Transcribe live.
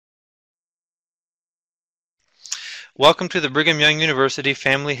Welcome to the Brigham Young University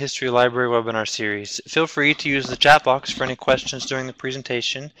Family History Library webinar series. Feel free to use the chat box for any questions during the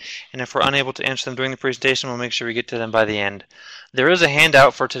presentation, and if we're unable to answer them during the presentation, we'll make sure we get to them by the end. There is a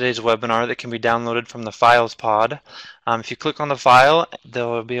handout for today's webinar that can be downloaded from the Files pod. If you click on the file,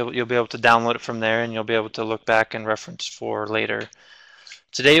 you'll be able to download it from there, and you'll be able to look back and reference for later.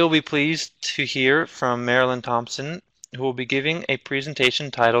 Today we'll be pleased to hear from Marilyn Thomsen, who will be giving a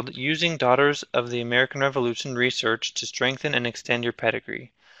presentation titled Using Daughters of the American Revolution Research to Strengthen and Extend Your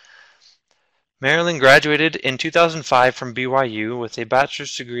Pedigree. Marilyn graduated in 2005 from BYU with a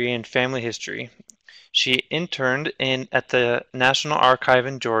bachelor's degree in family history. She interned at the National Archive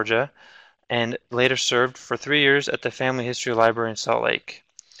in Georgia and later served for 3 years at the Family History Library in Salt Lake.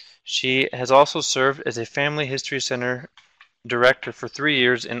 She has also served as a Family History Center director for 3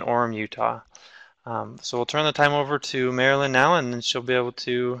 years in Orem, Utah. So we'll turn the time over to Marilyn now, and then she'll be able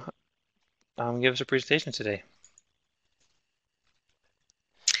to give us a presentation today.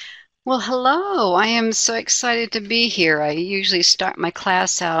 Well, hello. I am so excited to be here. I usually start my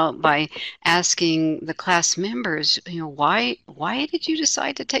class out by asking the class members, why did you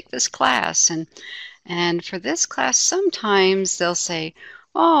decide to take this class? And for this class, sometimes they'll say,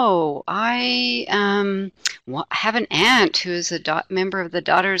 oh, I have an aunt who is a member of the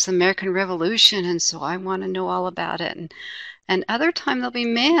Daughters of the American Revolution, and so I want to know all about it. And other time there'll be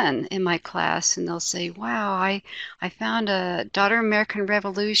men in my class, and they'll say, wow, I found a Daughter American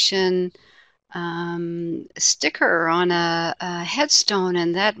Revolution sticker on a headstone,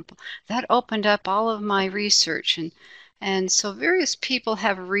 and that opened up all of my research. And so various people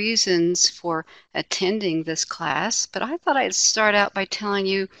have reasons for attending this class, but I thought I'd start out by telling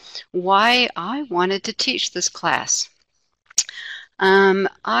you why I wanted to teach this class.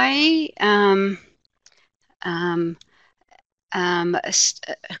 I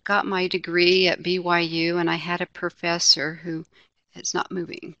got my degree at BYU, and I had a professor who is not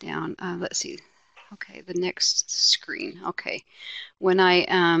moving down. Let's see. Okay, the next screen. Okay, when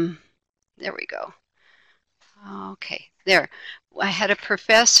there we go. Okay, there. I had a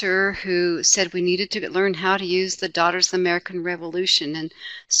professor who said we needed to learn how to use the Daughters of the American Revolution, and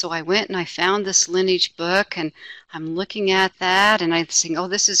so I went and I found this lineage book, and I'm looking at that, and I'm saying, oh,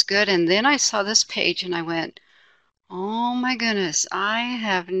 this is good, and then I saw this page, and I went, oh my goodness, I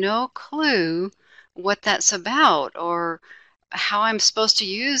have no clue what that's about or how I'm supposed to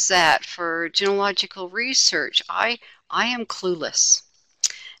use that for genealogical research. I am clueless.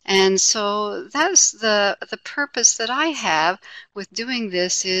 And so that's the purpose that I have with doing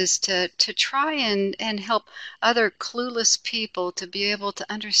this, is to try and help other clueless people to be able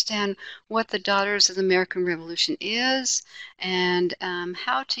to understand what the Daughters of the American Revolution is, and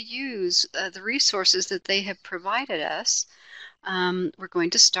how to use the resources that they have provided us. We're going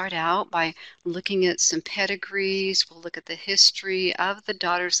to start out by looking at some pedigrees. We'll look at the history of the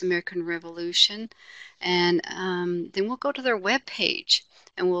Daughters of the American Revolution, and then we'll go to their web page.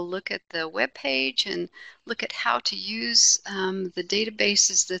 And we'll look at the web page and look at how to use the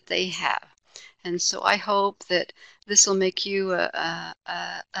databases that they have. And so I hope that this will make you a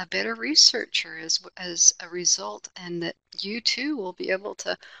better researcher as a result, and that you too will be able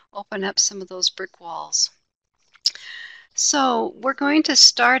to open up some of those brick walls. So we're going to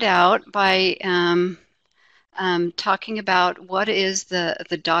start out by talking about what is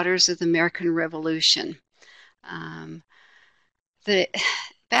the Daughters of the American Revolution.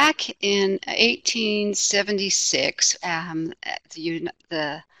 Back in 1876,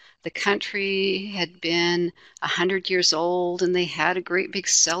 the country had been 100 years old, and they had a great big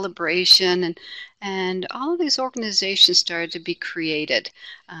celebration, and all of these organizations started to be created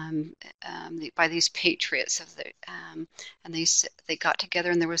by these patriots and they got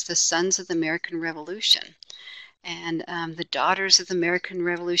together, and there was the Sons of the American Revolution, and the Daughters of the American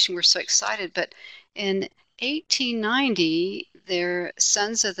Revolution were so excited. But in 1890, their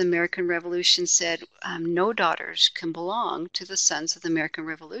Sons of the American Revolution said no daughters can belong to the Sons of the American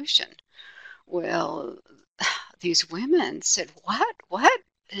Revolution. Well, these women said, what?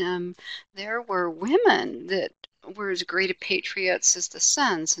 There were women that were as great patriots as the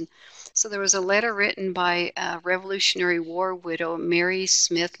Sons. And so there was a letter written by Revolutionary War widow Mary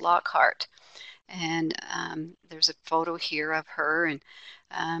Smith Lockhart. And there's a photo here of her, and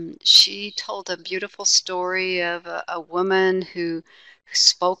she told a beautiful story of a woman who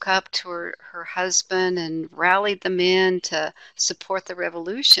spoke up to her husband and rallied the men to support the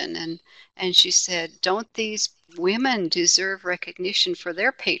revolution. And she said, don't these women deserve recognition for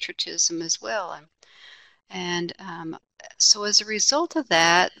their patriotism as well? And so as a result of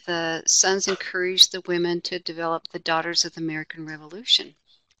that, the Sons encouraged the women to develop the Daughters of the American Revolution.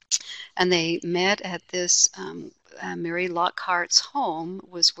 And they met at this Mary Lockhart's home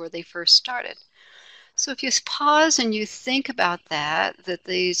was where they first started. So if you pause and you think about that, that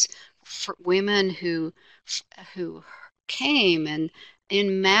these women who came and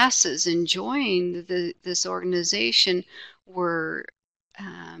in masses and joined this organization were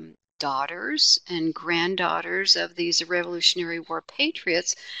daughters and granddaughters of these Revolutionary War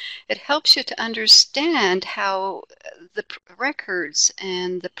patriots, it helps you to understand how the records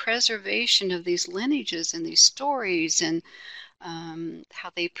and the preservation of these lineages and these stories and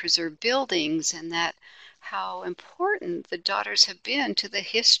how they preserve buildings and that how important the daughters have been to the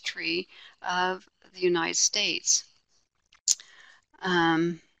history of the United States.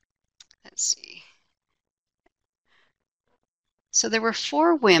 Let's see. So there were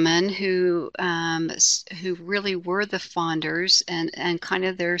 4 women who really were the founders, and kind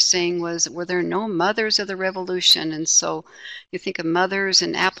of their saying was, were there no mothers of the Revolution? And so you think of mothers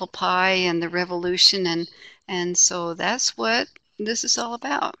and apple pie and the Revolution, and so that's what this is all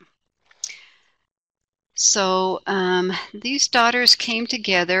about. So these daughters came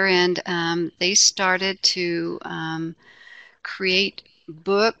together and they started to create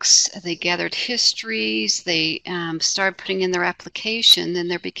books. They gathered histories. They started putting in their application,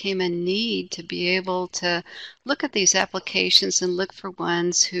 and there became a need to be able to look at these applications and look for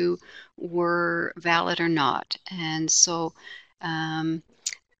ones who were valid or not. And so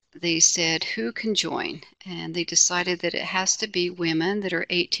they said, who can join? And they decided that it has to be women that are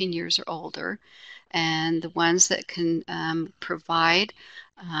 18 years or older, and the ones that can provide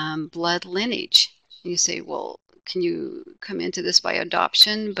blood lineage. You say, well, can you come into this by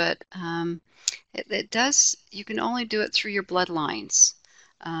adoption? But it does, you can only do it through your bloodlines.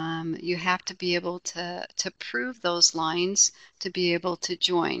 You have to be able to prove those lines to be able to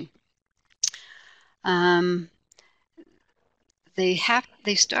join.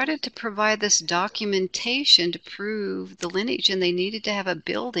 They started to provide this documentation to prove the lineage, and they needed to have a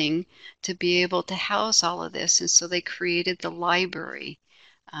building to be able to house all of this, and so they created the library.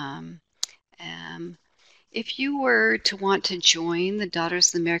 If you were to want to join the Daughters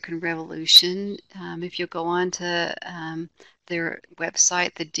of the American Revolution, if you go on to their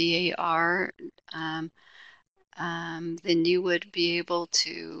website, the DAR, then you would be able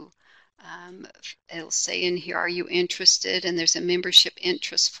to it'll say in here, are you interested? And there's a membership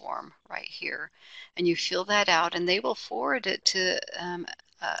interest form right here. And you fill that out, and they will forward it to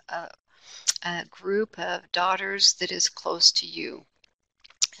a group of daughters that is close to you.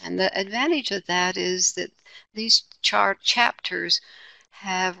 And the advantage of that is that these chapters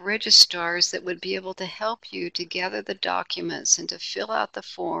have registrars that would be able to help you to gather the documents and to fill out the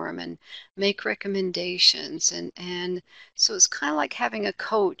form and make recommendations. And so it's kind of like having a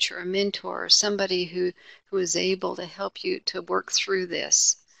coach or a mentor or somebody who is able to help you to work through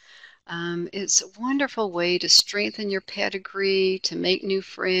this. It's a wonderful way to strengthen your pedigree, to make new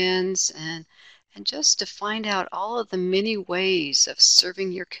friends, and just to find out all of the many ways of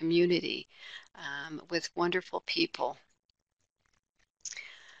serving your community with wonderful people.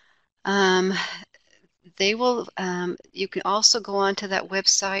 They will, you can also go onto that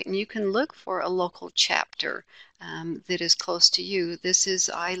website and you can look for a local chapter that is close to you. This is,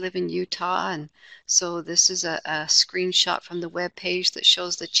 I live in Utah, and so this is a screenshot from the web page that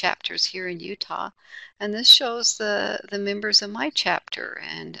shows the chapters here in Utah, and this shows the members of my chapter.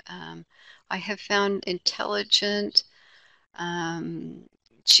 And I have found intelligent,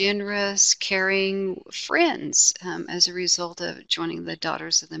 generous, caring friends as a result of joining the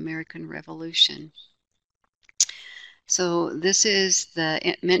Daughters of the American Revolution. So this is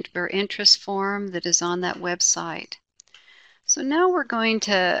the member interest form that is on that website. So now we're going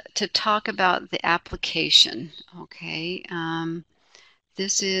to talk about the application. Okay.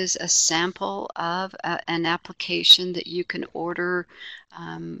 This is a sample of an application that you can order.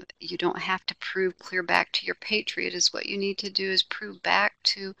 You don't have to prove clear back to your patriot. Is what you need to do is prove back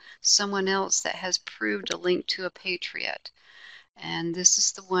to someone else that has proved a link to a patriot. And this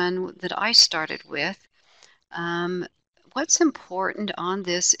is the one that I started with. What's important on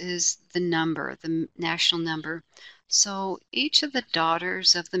this is the number, the national number. So each of the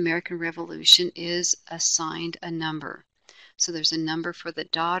daughters of the American Revolution is assigned a number. So there's a number for the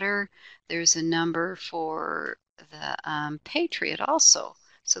daughter, there's a number for the patriot also.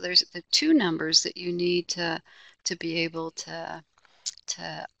 So there's the 2 numbers that you need to be able to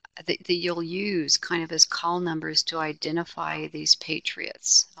that you'll use kind of as call numbers to identify these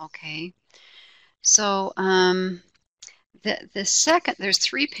patriots. Okay. So the second, there's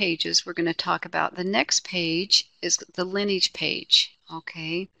 3 pages we're going to talk about. The next page is the lineage page.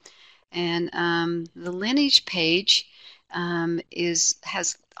 Okay. And the lineage page,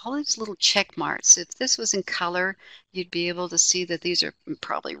 has all these little check marks. If this was in color, you'd be able to see that these are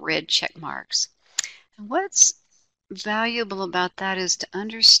probably red check marks. And what's valuable about that is to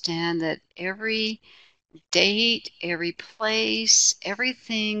understand that every date, every place,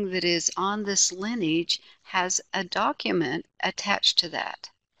 everything that is on this lineage has a document attached to that.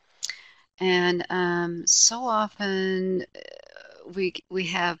 And so often we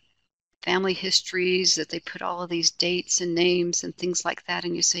have family histories that they put all of these dates and names and things like that,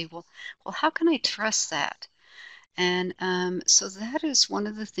 and you say, well, how can I trust that? And so that is one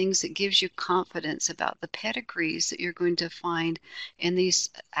of the things that gives you confidence about the pedigrees that you're going to find in these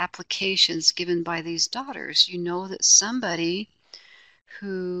applications given by these daughters. You know that somebody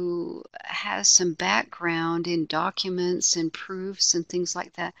who has some background in documents and proofs and things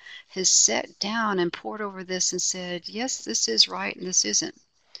like that has sat down and pored over this and said, yes, this is right and this isn't.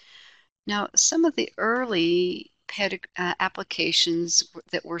 Now, some of the early applications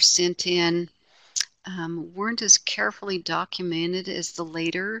that were sent in weren't as carefully documented as the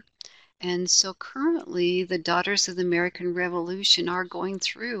later. And so currently, the Daughters of the American Revolution are going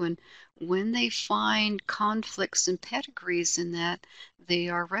through, and when they find conflicts and pedigrees in that, they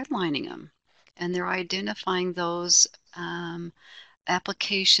are redlining them. And they're identifying those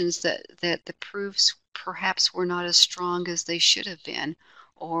applications that the proofs perhaps were not as strong as they should have been,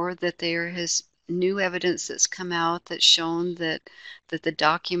 or that there has new evidence that's come out that's shown that the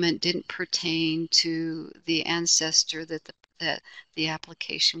document didn't pertain to the ancestor that the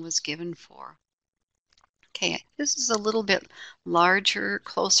application was given for. Okay, this is a little bit larger,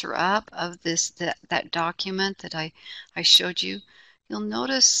 closer up of that document that I showed you. You'll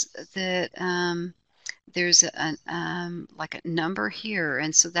notice that there's like a number here,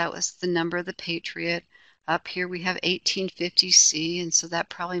 and so that was the number of the Patriot. Up here we have 1850 C, and so that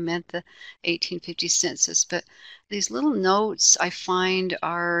probably meant the 1850 census. But these little notes I find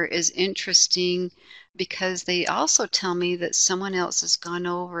are as interesting because they also tell me that someone else has gone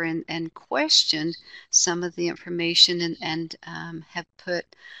over and questioned some of the information and have put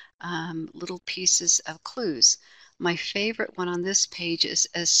little pieces of clues. My favorite one on this page is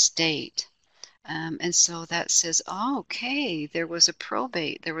estate. And so that says, oh, okay, there was a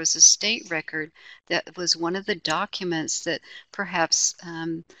probate, there was a state record that was one of the documents that perhaps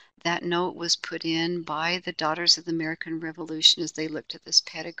that note was put in by the Daughters of the American Revolution as they looked at this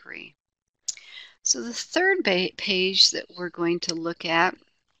pedigree. So the third page that we're going to look at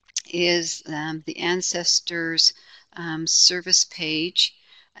is the ancestors service page.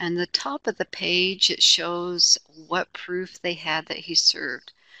 And the top of the page, it shows what proof they had that he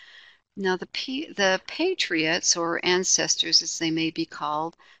served. Now, the patriots, or ancestors as they may be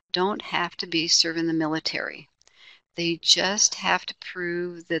called, don't have to be serving the military. They just have to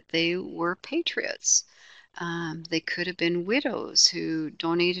prove that they were patriots. They could have been widows who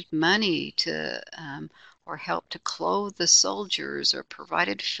donated money to or helped to clothe the soldiers, or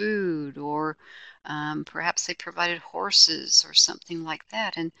provided food, or perhaps they provided horses or something like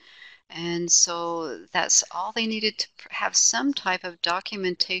that. And so that's all they needed to have some type of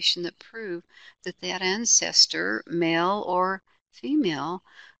documentation that proved that that ancestor, male or female,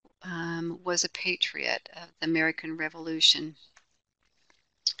 was a patriot of the American Revolution.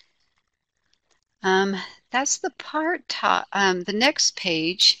 That's the part. The next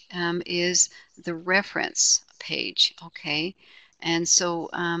page is the reference page. Okay, and so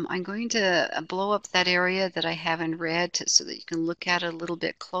I'm going to blow up that area that I haven't read so that you can look at it a little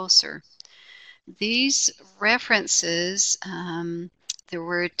bit closer. These references, there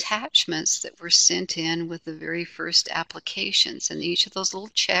were attachments that were sent in with the very first applications, and each of those little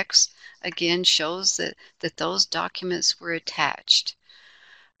checks again shows that those documents were attached.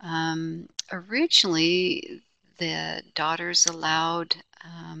 Originally, the daughters allowed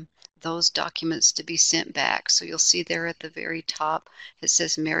those documents to be sent back. So you'll see there at the very top, it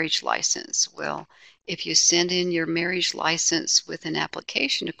says marriage license. Well, if you send in your marriage license with an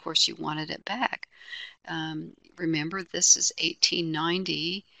application, of course, you wanted it back. Remember, this is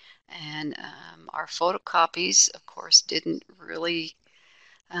 1890, and our photocopies, of course, didn't really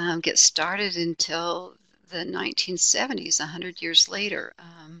get started until the 1970s, 100 years later.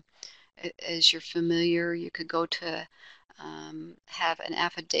 As you're familiar, you could go to have an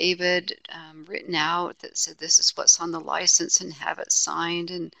affidavit written out that said this is what's on the license and have it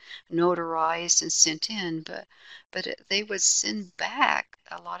signed and notarized and sent in. But they would send back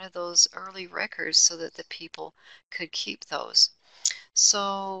a lot of those early records so that the people could keep those.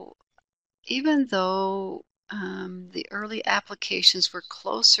 So even though the early applications were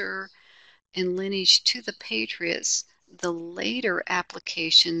closer in lineage to the Patriots, the later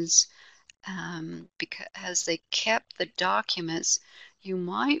applications because they kept the documents, you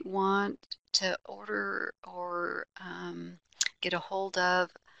might want to order or get a hold of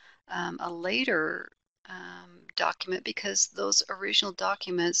a later document, because those original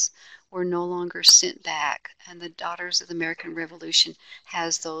documents were no longer sent back, and the Daughters of the American Revolution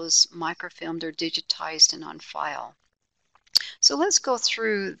has those microfilmed or digitized and on file. So let's go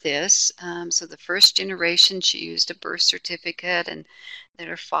through this. So the first generation, she used a birth certificate, and then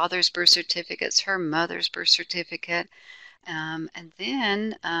her father's birth certificates, her mother's birth certificate, and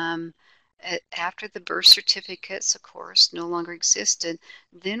then after the birth certificates, of course, no longer existed,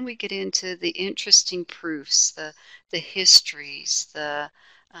 then we get into the interesting proofs, the histories, the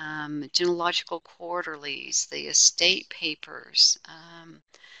genealogical quarterlies, the estate papers,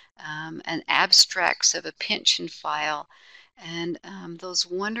 and abstracts of a pension file, and those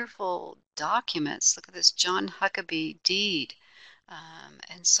wonderful documents. Look at this John Huckabee deed.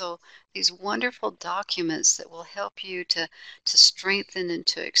 And so these wonderful documents that will help you to strengthen and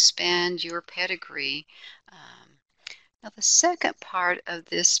to expand your pedigree. Now the second part of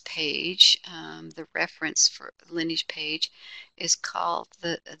this page, the reference for lineage page, is called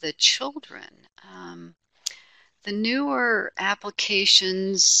the children. The newer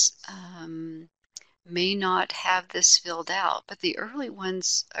applications may not have this filled out, but the earlier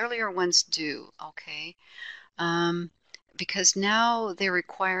ones do, okay? Because now they're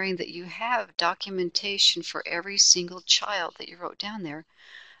requiring that you have documentation for every single child that you wrote down there.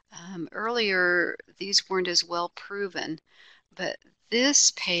 Earlier, these weren't as well proven, but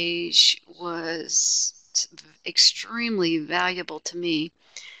this page was extremely valuable to me.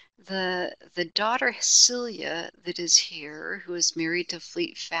 The daughter Celia that is here, who is married to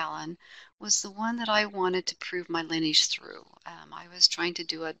Fleet Fallon, was the one that I wanted to prove my lineage through. I was trying to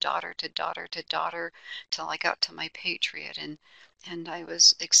do a daughter to daughter to daughter till I got to my patriot, and I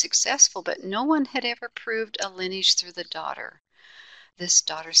was successful, but no one had ever proved a lineage through the daughter, this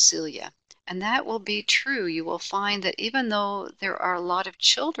daughter Celia. And that will be true. You will find that even though there are a lot of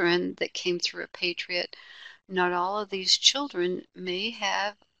children that came through a patriot, not all of these children may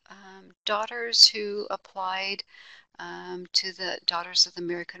have daughters who applied to the Daughters of the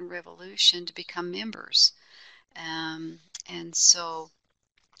American Revolution to become members. And so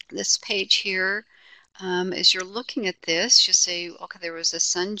this page here, as you're looking at this, you say, okay, there was a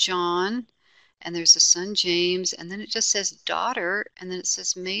son John, and there's a son James, and then it just says daughter, and then it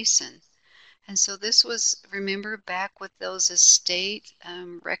says Mason. And so this was, remember back with those estate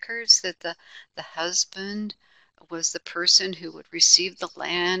records, that the husband was the person who would receive the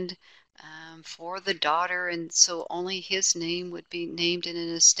land for the daughter, and so only his name would be named in an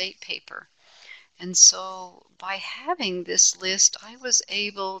estate paper. And so by having this list, I was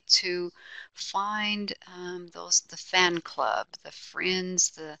able to find the fan club, the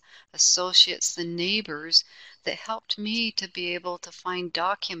friends, the associates, the neighbors that helped me to be able to find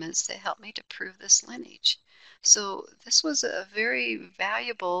documents that helped me to prove this lineage. So this was a very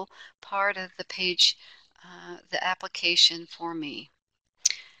valuable part of the page, the application for me.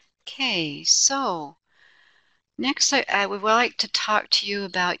 Okay, so next I would like to talk to you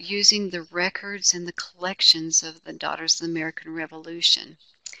about using the records and the collections of the Daughters of the American Revolution.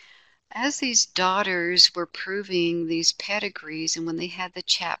 As these daughters were proving these pedigrees, and when they had the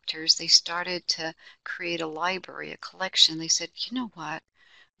chapters, they started to create a library, a collection. They said, you know what,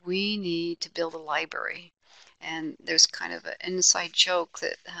 we need to build a library. And there's kind of an inside joke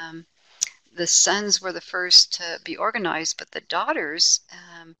that the sons were the first to be organized, but the daughters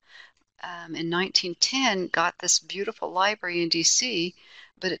in 1910 got this beautiful library in DC,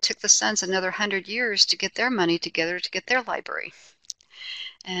 but it took the sons another 100 years to get their money together to get their library.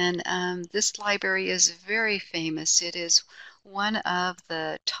 And this library is very famous. It is one of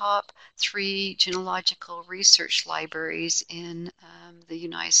the top 3 genealogical research libraries in the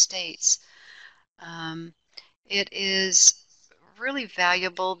United States. It is really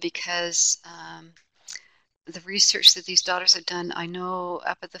valuable because the research that these daughters have done, I know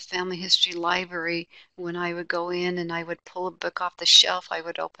up at the Family History Library, when I would go in and I would pull a book off the shelf, I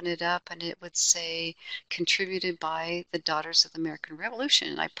would open it up and it would say, contributed by the Daughters of the American Revolution.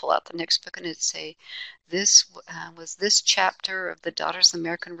 And I pull out the next book and it'd say, this was this chapter of the Daughters of the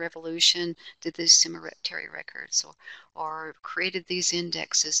American Revolution, did these cemetery records, or created these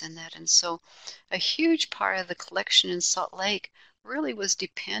indexes and that. And so a huge part of the collection in Salt Lake really was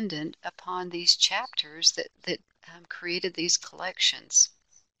dependent upon these chapters that created these collections.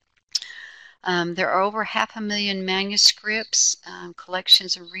 There are over 500,000 manuscripts,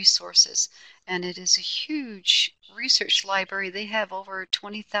 collections, and resources, and it is a huge research library. They have over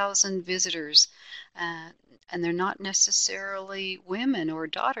 20,000 visitors, uh, and they're not necessarily women or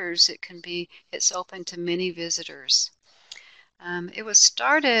daughters. It's open to many visitors. It was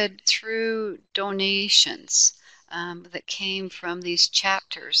started through donations that came from these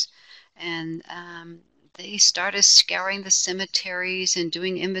chapters, and they started scouring the cemeteries and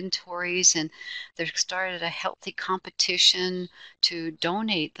doing inventories, and there started a healthy competition to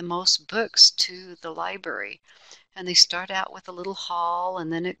donate the most books to the library. And they start out with a little hall,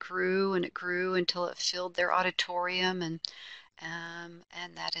 and then it grew and it grew until it filled their auditorium, and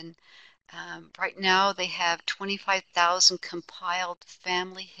that in right now, they have 25,000 compiled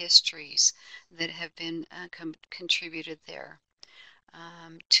family histories that have been contributed there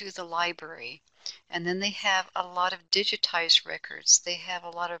to the library. And then they have a lot of digitized records. They have a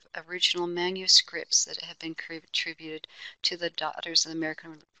lot of original manuscripts that have been contributed to the Daughters of the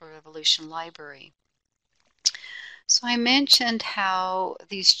American Revolution Library. So I mentioned how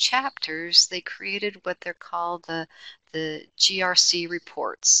these chapters, they created what they're called the GRC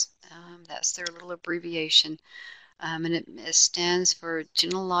reports. That's their little abbreviation, and it stands for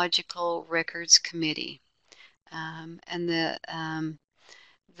Genealogical Records Committee. And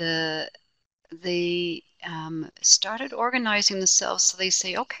they started organizing themselves, so they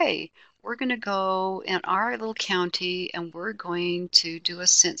say, okay, we're going to go in our little county and we're going to do a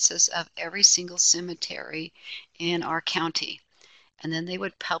census of every single cemetery in our county. And then they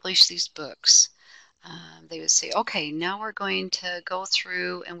would publish these books. They would say, okay, now we're going to go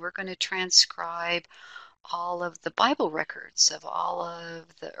through and we're going to transcribe all of the Bible records of all of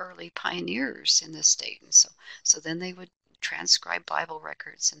the early pioneers in the state. And so then they would transcribe Bible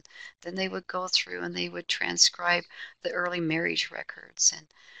records, and then they would go through and they would transcribe the early marriage records. And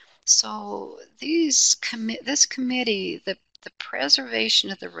so this committee, the preservation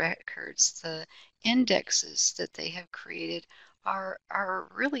of the records, the indexes that they have created are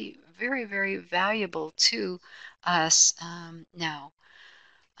really very, very valuable to us now.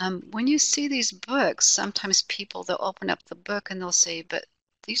 When you see these books, sometimes they'll open up the book and they'll say, but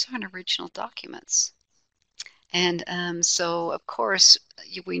these aren't original documents. And so, of course,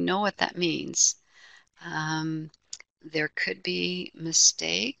 we know what that means. There could be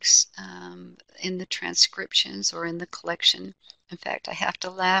mistakes in the transcriptions or in the collection. In fact, I have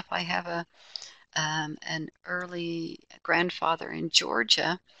to laugh. I have an early grandfather in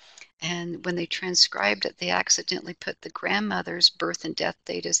Georgia, and when they transcribed it, they accidentally put the grandmother's birth and death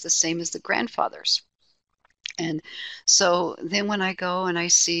date as the same as the grandfather's. And so then when I go and I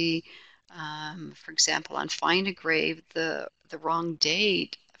see, for example, on Find a Grave, the wrong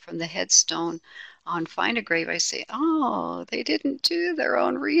date from the headstone on Find a Grave, I say, oh, they didn't do their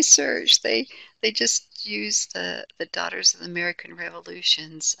own research. They just used the Daughters of the American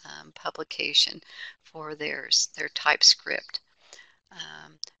Revolution's publication for their typescript.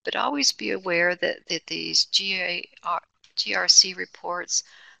 But always be aware that these GRC reports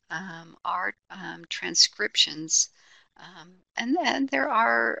are transcriptions, and then there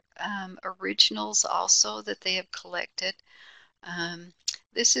are originals also that they have collected.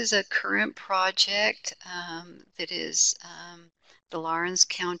 This is a current project that is the Lawrence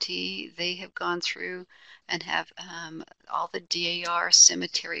County. They have gone through and have all the DAR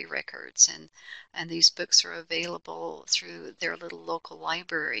cemetery records, and these books are available through their little local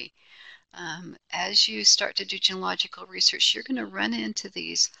library. As you start to do genealogical research, you're going to run into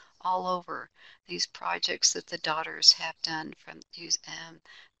these all over, these projects that the daughters have done from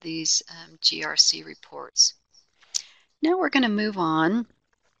these GRC reports. Now we're going to move on.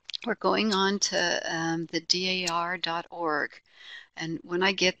 We're going on to the DAR.org. And when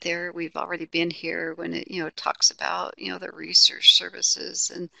I get there, we've already been here when it talks about the research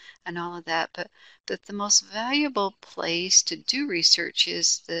services and all of that. But the most valuable place to do research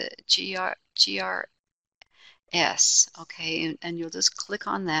is the GRS. Okay, and you'll just click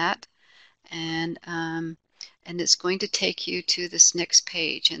on that, and it's going to take you to this next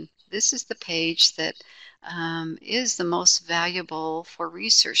page. And this is the page that is the most valuable for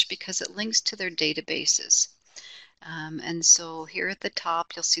research because it links to their databases. And so here at the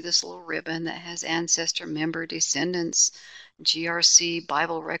top, you'll see this little ribbon that has ancestor, member, descendants, GRC,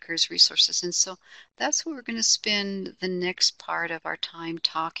 Bible records, resources. And so that's what we're going to spend the next part of our time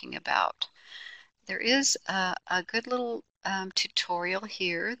talking about. There is a good little tutorial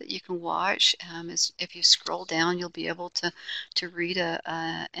here that you can watch. If you scroll down, you'll be able to read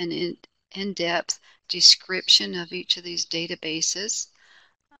an in-depth description of each of these databases.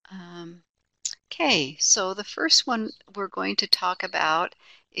 Okay, so the first one we're going to talk about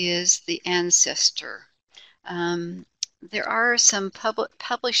is the ancestor. There are some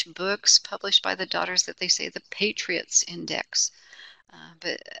published books published by the daughters that they say the Patriots Index,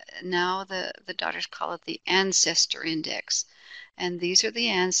 but now the daughters call it the Ancestor Index. And these are the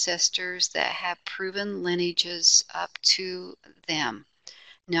ancestors that have proven lineages up to them.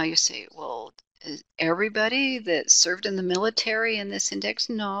 Now you say, well, is everybody that served in the military in this index?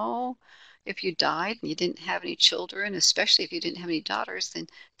 No. If you died and you didn't have any children, especially if you didn't have any daughters,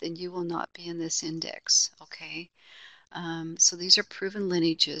 then you will not be in this index, okay? So these are proven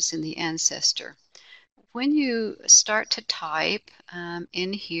lineages in the ancestor. When you start to type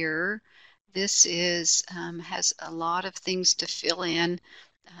in here, this has a lot of things to fill in.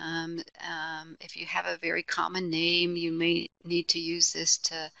 If you have a very common name, you may need to use this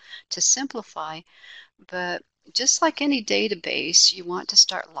to simplify. But just like any database, you want to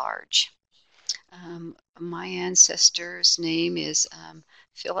start large. My ancestor's name is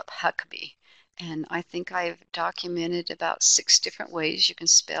Philip Huckabee, and I think I've documented about 6 different ways you can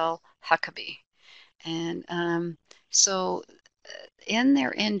spell Huckabee. And so in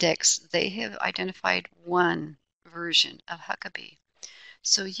their index, they have identified one version of Huckabee.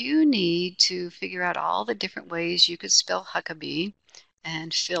 So you need to figure out all the different ways you could spell Huckabee.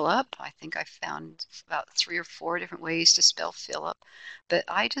 And Philip, I think I found about 3 or 4 different ways to spell Philip, but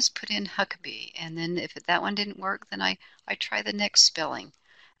I just put in Huckabee, and then if that one didn't work, then I try the next spelling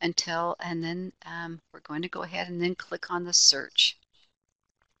and then we're going to go ahead and then click on the search.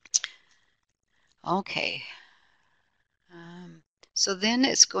 Okay, so then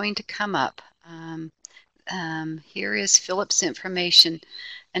it's going to come up. Here is Philip's information,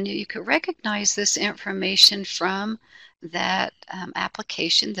 and you could recognize this information from that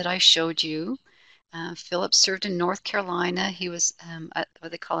application that I showed you. Philip served in North Carolina. He was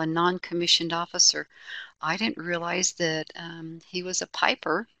what they call a non-commissioned officer. I didn't realize that he was a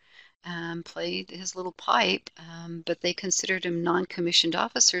piper, played his little pipe, but they considered him non-commissioned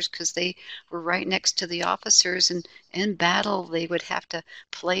officers because they were right next to the officers, and in battle they would have to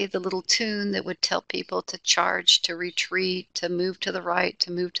play the little tune that would tell people to charge, to retreat, to move to the right,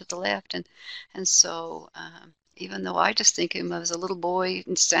 to move to the left, and so even though I just think of him as a little boy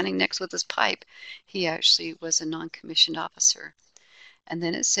standing next with his pipe, he actually was a non-commissioned officer. And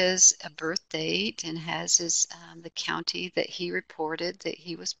then it says a birth date and has his the county that he reported that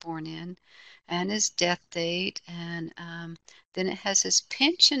he was born in, and his death date, and then it has his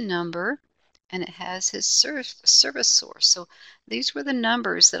pension number, and it has his service source. So these were the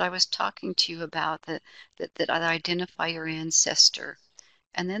numbers that I was talking to you about that identify your ancestor.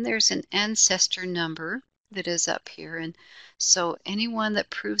 And then there's an ancestor number that is up here, and so anyone that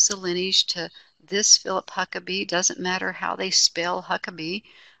proves a lineage to this Philip Huckabee, doesn't matter how they spell Huckabee,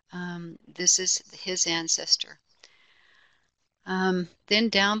 this is his ancestor. Then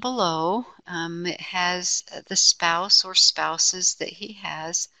down below, it has the spouse or spouses that he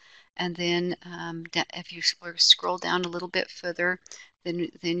has, and then if you scroll down a little bit further,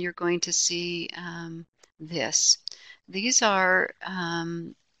 then you're going to see this. These are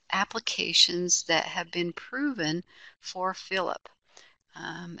applications that have been proven for Philip.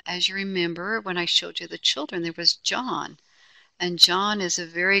 As you remember, when I showed you the children, there was John. And John is a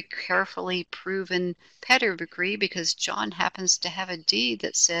very carefully proven pedigree because John happens to have a deed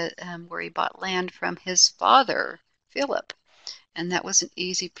that said where he bought land from his father, Philip. And that was an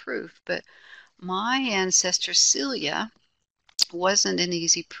easy proof. But my ancestor, Celia, wasn't an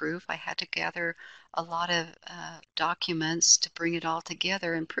easy proof. I had to gather a lot of documents to bring it all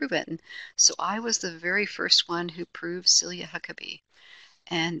together and prove it. And so I was the very first one who proved Celia Huckabee.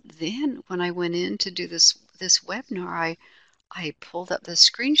 And then when I went in to do this webinar, I pulled up the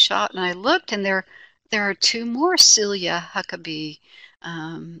screenshot and I looked, and there are 2 more Celia Huckabee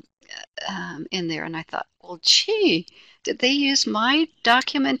in there. And I thought, well, gee, did they use my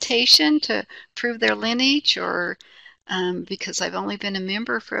documentation to prove their lineage, or because I've only been a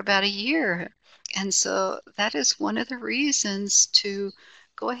member for about a year? And so that is one of the reasons to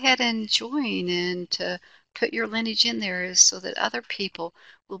go ahead and join and to put your lineage in there, is so that other people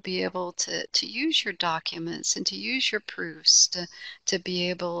will be able to use your documents and to use your proofs to be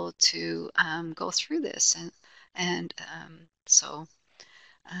able to go through this.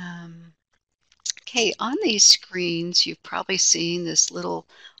 Okay, on these screens, you've probably seen this little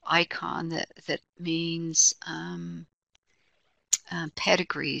icon that means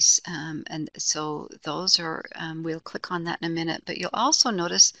pedigrees, and so those are, we'll click on that in a minute, but you'll also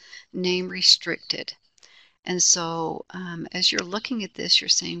notice name restricted. And so as you're looking at this, you're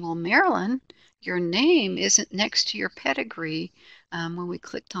saying, well, Marilyn, your name isn't next to your pedigree when we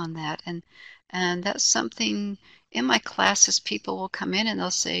clicked on that. And that's something in my classes, people will come in and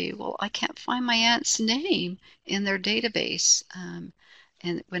they'll say, well, I can't find my aunt's name in their database.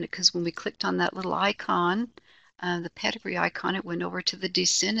 And because when we clicked on that little icon, the pedigree icon, it went over to the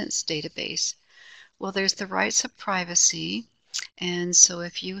descendants database. Well, there's the rights of privacy. And so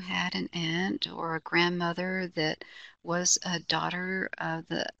if you had an aunt or a grandmother that was a daughter of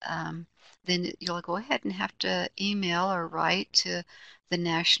then you'll go ahead and have to email or write to the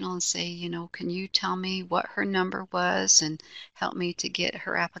national and say, can you tell me what her number was and help me to get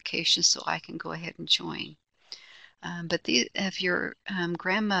her application so I can go ahead and join. But if your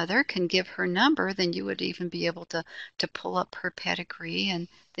grandmother can give her number, then you would even be able to pull up her pedigree and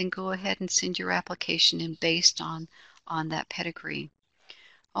then go ahead and send your application in based on that pedigree.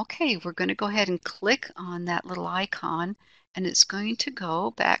 Okay, we're going to go ahead and click on that little icon, and it's going to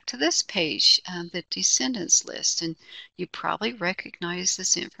go back to this page, the descendants list. And you probably recognize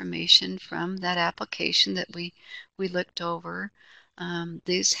this information from that application that we looked over.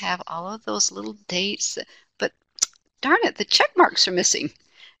 These have all of those little dates, but darn it, the check marks are missing.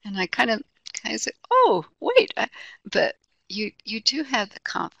 And I kind of said, oh, wait, but you do have the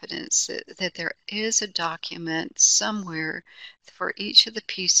confidence that there is a document somewhere for each of the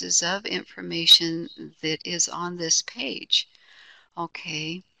pieces of information that is on this page.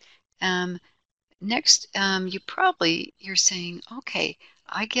 Okay. Next, you're saying, okay,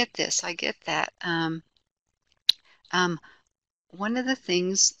 I get this, I get that. One of the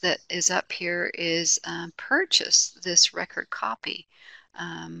things that is up here is purchase this record copy.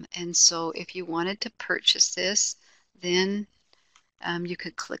 And so if you wanted to purchase this, then you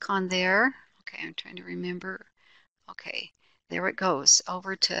could click on there. Okay, I'm trying to remember. Okay, there it goes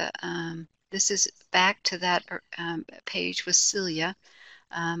over to, this is back to that page with Celia.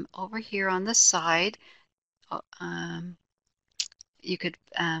 Over here on the side, you could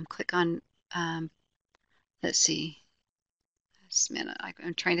click on, let's see, just a minute,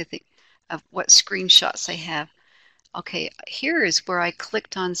 I'm trying to think of what screenshots I have. Okay, here is where I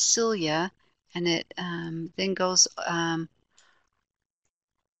clicked on Celia, and it then goes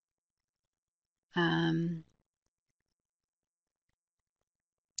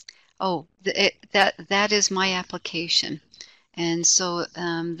that is my application. And so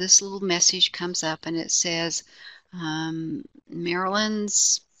this little message comes up and it says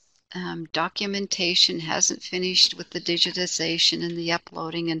Marilyn's documentation hasn't finished with the digitization and the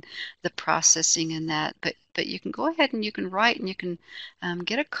uploading and the processing and that, but you can go ahead and you can write and you can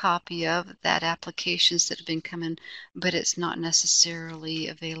get a copy of that applications that have been coming, but it's not necessarily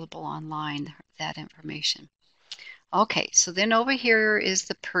available online, that information. Okay, so then over here is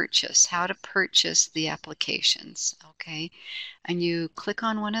the purchase, how to purchase the applications, okay? And you click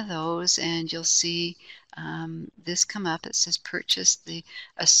on one of those and you'll see this come up. It says purchase the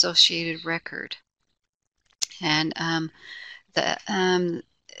associated record. And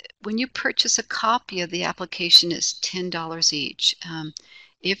when you purchase a copy of the application, it's $10 each.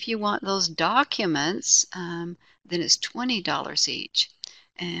 If you want those documents, then it's $20 each.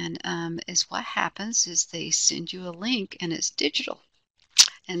 And is what happens is they send you a link and it's digital.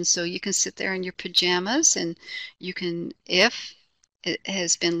 And so you can sit there in your pajamas and you can, if it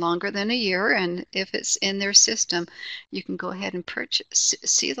has been longer than a year and if it's in their system, you can go ahead and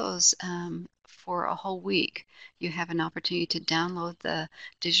see those for a whole week. You have an opportunity to download the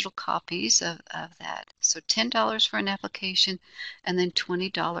digital copies of that. So $10 for an application and then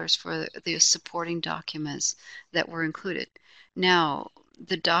 $20 for the supporting documents that were included. Now,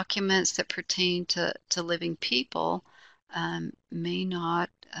 the documents that pertain to living people may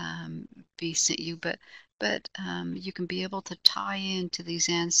not be sent you, but you can be able to tie into these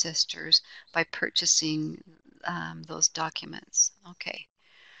ancestors by purchasing those documents. Okay.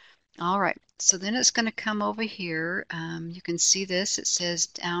 All right. So then it's going to come over here. You can see this. It says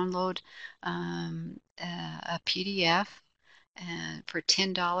download a PDF. And for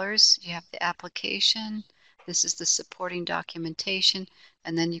 $10, you have the application. This is the supporting documentation,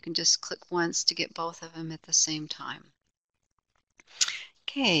 and then you can just click once to get both of them at the same time.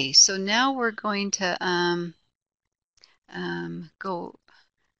 Okay, so now we're going to go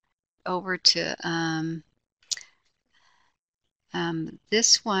over to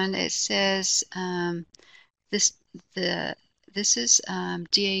this one. It says this is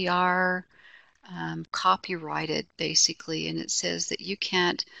DAR copyrighted basically, and it says that you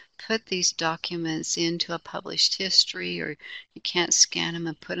can't put these documents into a published history, or you can't scan them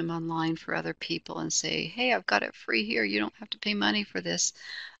and put them online for other people and say, hey, I've got it free here, you don't have to pay money for this.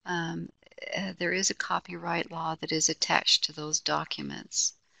 There is a copyright law that is attached to those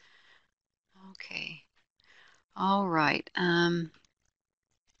documents. Okay. All right.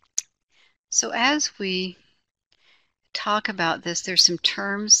 So as we talk about this. There's some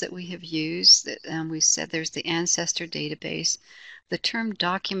terms that we have used that we said there's the ancestor database. The term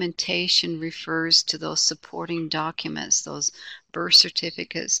documentation refers to those supporting documents, those birth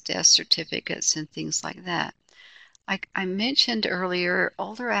certificates, death certificates, and things like that. Like I mentioned earlier,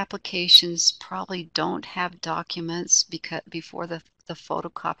 older applications probably don't have documents before the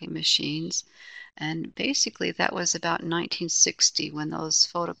photocopy machines. And basically, that was about 1960 when those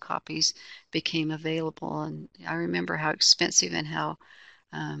photocopies became available. And I remember how expensive and how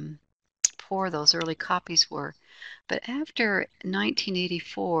poor those early copies were. But after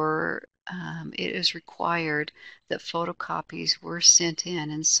 1984, it is required that photocopies were sent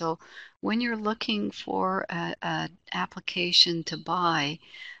in. And so when you're looking for an application to buy,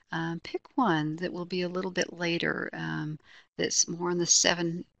 pick one that will be a little bit later, that's more in the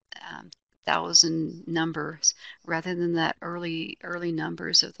 7,000 numbers rather than that early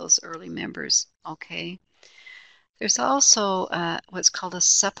numbers of those early members. Okay. There's also what's called a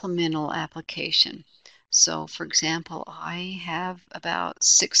supplemental application. So, for example, I have about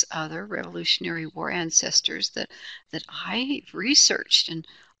 6 other Revolutionary War ancestors that I researched, and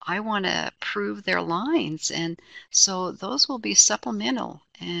I want to prove their lines, and so those will be supplemental.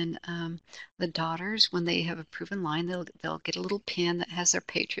 And the daughters, when they have a proven line, they'll get a little pin that has their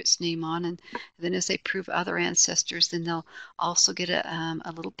patriot's name on, and then as they prove other ancestors, then they'll also get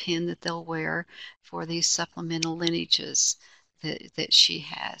a little pin that they'll wear for these supplemental lineages that she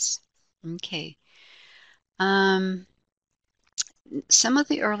has. Okay. Some of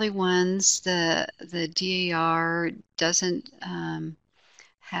the early ones, the DAR doesn't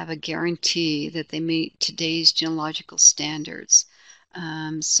have a guarantee that they meet today's genealogical standards.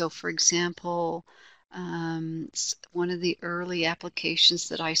 So, for example, one of the early applications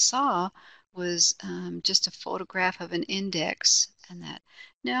that I saw was just a photograph of an index, and that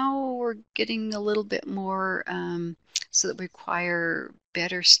now we're getting a little bit more so that we require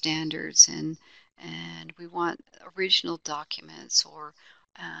better standards, and we want original documents, or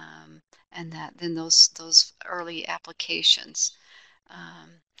and that then those early applications.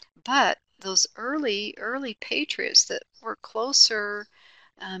 But those early patriots that were closer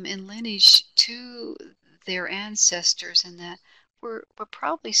in lineage to their ancestors, and that were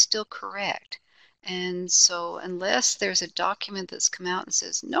probably still correct. And so unless there's a document that's come out and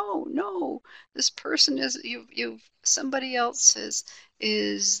says, no, this person is, somebody else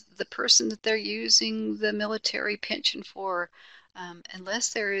is the person that they're using the military pension for, unless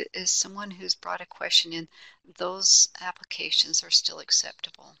there is someone who's brought a question in, those applications are still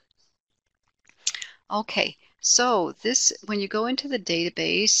acceptable. Okay, so this, when you go into the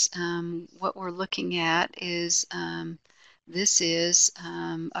database, what we're looking at is this is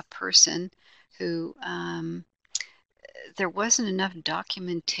a person who there wasn't enough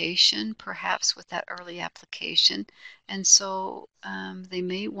documentation perhaps with that early application, and so they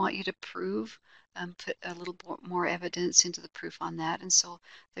may want you to prove, put a little more evidence into the proof on that, and so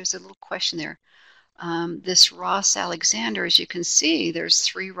there's a little question there. This Ross Alexander, as you can see, there's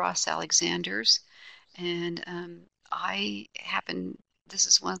 3 Ross Alexanders, and this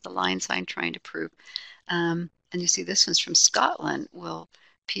is one of the lines I'm trying to prove. And you see this one's from Scotland. Well,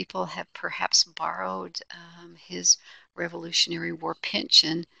 people have perhaps borrowed his Revolutionary War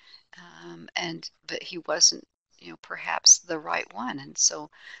pension, but he wasn't, perhaps the right one, and so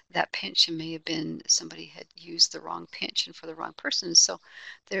that pension may have been, somebody had used the wrong pension for the wrong person. So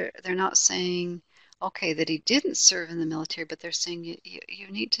they're not saying, okay, that he didn't serve in the military, but they're saying you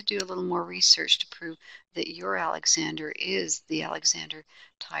need to do a little more research to prove that your Alexander is the Alexander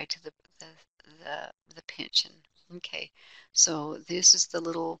tied to the pension. Okay, so this is the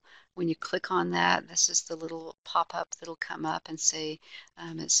little, when you click on that, this is the little pop-up that'll come up and say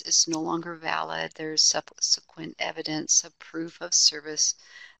it's no longer valid. There's subsequent evidence of proof of service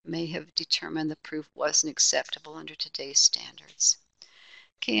may have determined the proof wasn't acceptable under today's standards.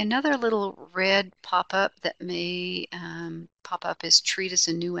 Okay, another little red pop-up that may pop up is treat as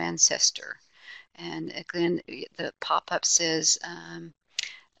a new ancestor. And again, the pop-up says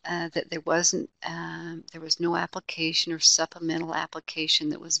that there was no application or supplemental application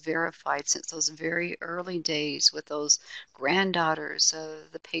that was verified since those very early days with those granddaughters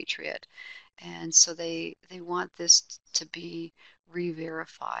of the patriot. And so they want this to be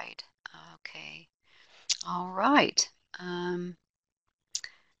re-verified. Okay, all right.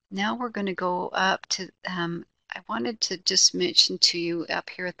 Now we're going to go up to, I wanted to just mention to you up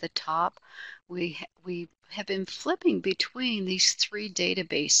here at the top, we have been flipping between these 3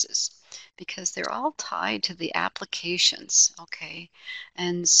 databases. because they're all tied to the applications, okay?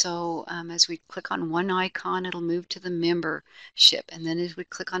 And so as we click on one icon, it'll move to the membership. And then as we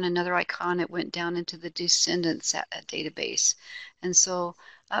click on another icon, it went down into the descendants database. And so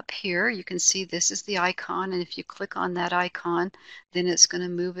up here, you can see this is the icon. And if you click on that icon, then it's going to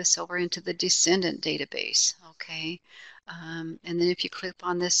move us over into the descendant database, okay? And then if you click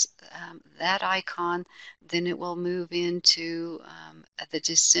on this, that icon, then it will move into the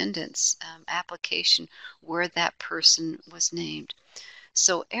descendants application where that person was named.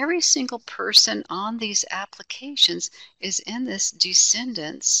 So every single person on these applications is in this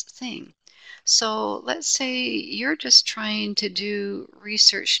descendants thing. So let's say you're just trying to do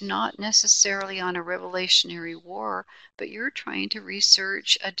research not necessarily on a Revelationary war, but you're trying to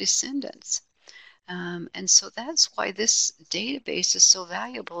research a descendants. And so that's why this database is so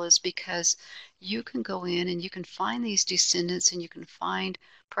valuable, is because you can go in and you can find these descendants and you can find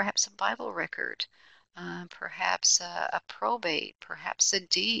perhaps a Bible record, perhaps a probate, perhaps a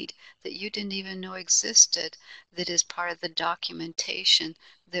deed that you didn't even know existed that is part of the documentation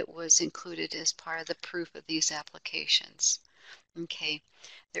that was included as part of the proof of these applications. Okay,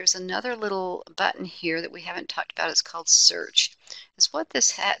 there's another little button here that we haven't talked about. It's called search. Is what this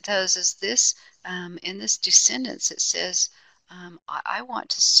hat does is this, in this descendants, it says, I want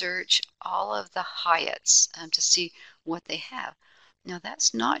to search all of the Hyatts to see what they have. Now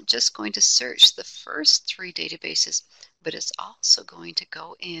that's not just going to search the first three databases, but it's also going to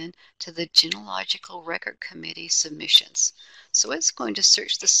go in to the Genealogical Record Committee submissions. So it's going to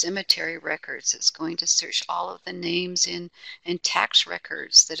search the cemetery records. It's going to search all of the names in tax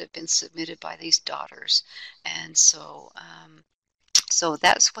records that have been submitted by these daughters. And so so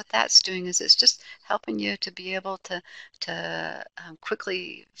that's what that's doing, is it's just helping you to be able to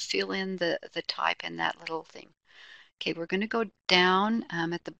quickly fill in the type in that little thing. Okay, we're going to go down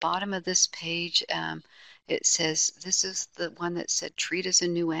at the bottom of this page. It says, this is the one that said treat as a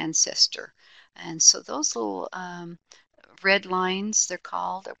new ancestor. And so those little red lines, they're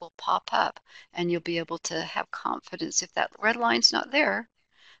called, that will pop up, and you'll be able to have confidence. If that red line's not there,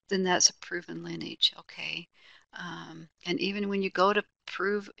 then that's a proven lineage, okay? And even when you go to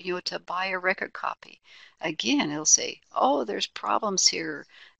prove, to buy a record copy, again, it'll say, oh, there's problems here.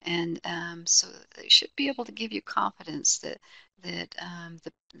 And so they should be able to give you confidence that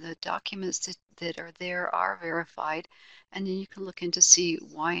the documents that are there are verified, and then you can look in to see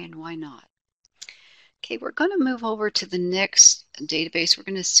why and why not. Okay, we're going to move over to the next database. We're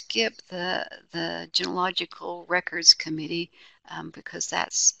going to skip the Genealogical Records Committee because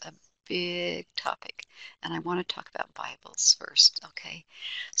that's a big topic, and I want to talk about Bibles first. Okay,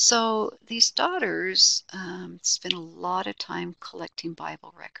 so these daughters spent a lot of time collecting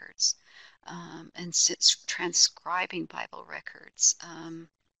Bible records and transcribing Bible records. And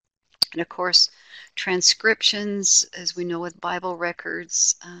of course, transcriptions, as we know with Bible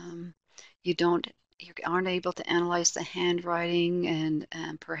records, you aren't able to analyze the handwriting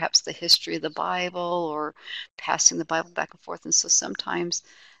and perhaps the history of the Bible or passing the Bible back and forth. And so sometimes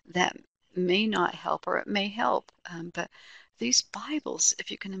that may not help, or it may help. But these Bibles,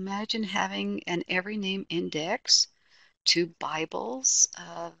 if you can imagine having an every name index to Bibles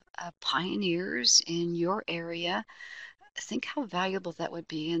of pioneers in your area, think how valuable that would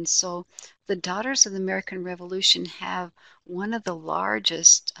be. And so the Daughters of the American Revolution have one of the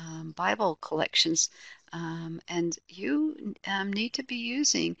largest Bible collections, and you need to be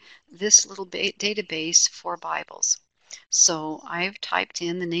using this little database for Bibles. So I've typed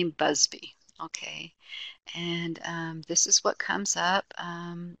in the name Busby, okay, and this is what comes up.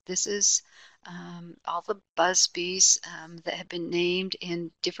 This is all the Busbys that have been named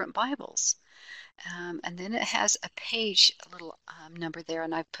in different Bibles. And then it has a page, a little number there,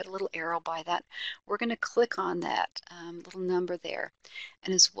 and I've put a little arrow by that. We're going to click on that little number there.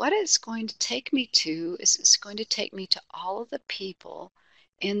 And is what it's going to take me to is it's going to take me to all of the people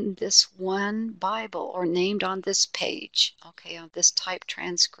in this one Bible, or named on this page, okay, on this type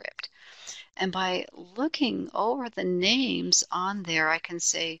transcript. And by looking over the names on there, I can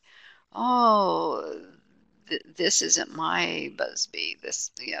say, oh, this isn't my Busby. This,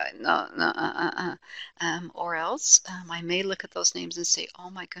 yeah, no, no, or else I may look at those names and say,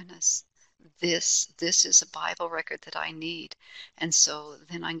 oh my goodness, this is a Bible record that I need, and so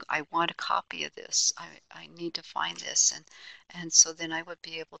then I want a copy of this. I need to find this, and so then I would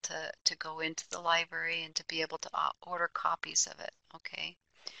be able to go into the library and to be able to order copies of it. Okay.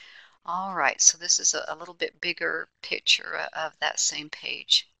 All right, so this is a little bit bigger picture of that same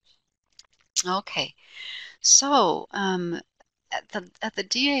page. Okay. So, at the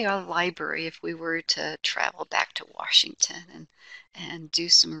DAR library, if we were to travel back to Washington and do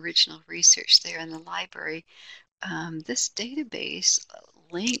some original research there in the library. This database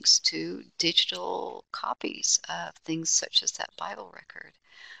links to digital copies of things such as that Bible record.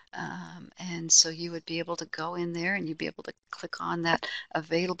 And so you would be able to go in there and you'd be able to click on that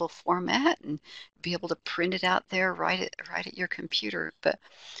available format and be able to print it out there right at your computer. But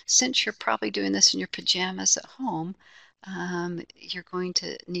since you're probably doing this in your pajamas at home, you're going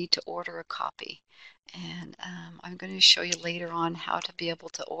to need to order a copy. And I'm going to show you later on how to be able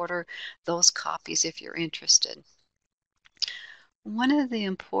to order those copies if you're interested. One of the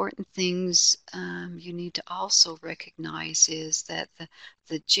important things you need to also recognize is that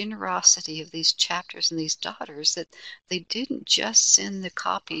the generosity of these chapters and these daughters, that they didn't just send the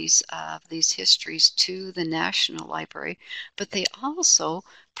copies of these histories to the National Library, but they also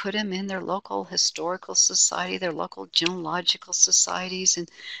put them in their local historical society, their local genealogical societies,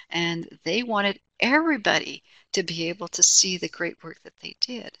 and they wanted everybody to be able to see the great work that they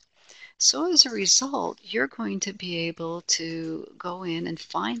did. So as a result, you're going to be able to go in and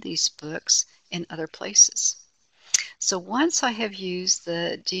find these books in other places. So once I have used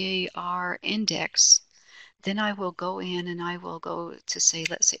the DAR index, then I will go in and I will go to say,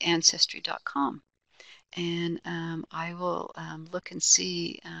 let's say ancestry.com. And I will look and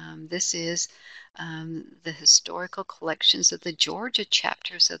see, this is the historical collections of the Georgia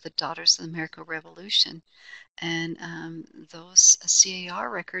chapters of the Daughters of the American Revolution. And those CAR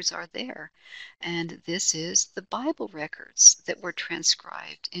records are there. And this is the Bible records that were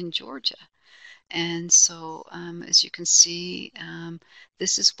transcribed in Georgia. And so, as you can see,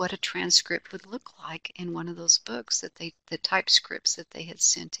 this is what a transcript would look like in one of those books that the typescripts that they had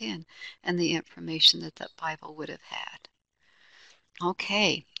sent in, and the information that that Bible would have had.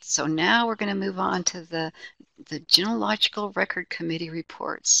 Okay, so now we're going to move on to the Genealogical Record Committee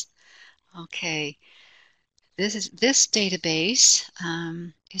reports. Okay, this database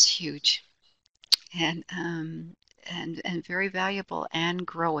is huge and very valuable and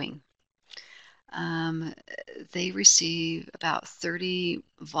growing. They receive about 30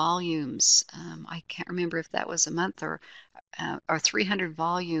 volumes. I can't remember if that was a month or 300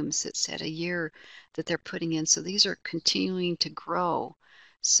 volumes, it said, a year that they're putting in. So these are continuing to grow.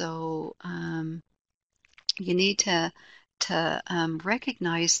 So you need to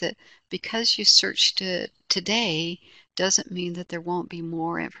recognize that because you searched it today doesn't mean that there won't be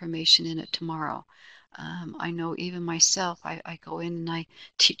more information in it tomorrow. I know even myself, I go in and I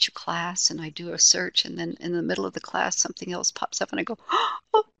teach a class and I do a search, and then in the middle of the class something else pops up and I go,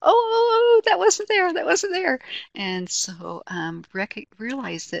 oh, that wasn't there. And so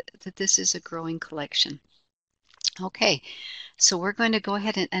realize that this is a growing collection. Okay, so we're going to go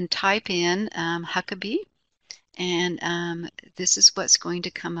ahead and type in Huckabee. And this is what's going to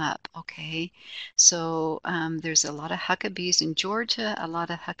come up, okay? So there's a lot of Huckabees in Georgia, a lot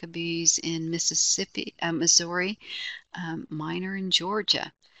of Huckabees in Mississippi, Missouri, minor in Georgia.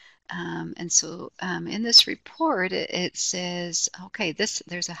 And so in this report, it says, okay,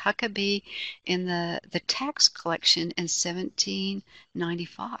 there's a Huckabee in the tax collection in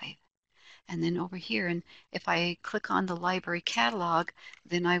 1795. And then over here, and if I click on the library catalog,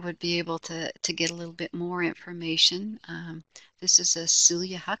 then I would be able to get a little bit more information. This is a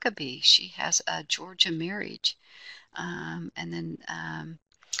Celia Huckabee. She has a Georgia marriage. And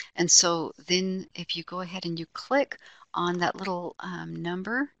so then if you go ahead and you click on that little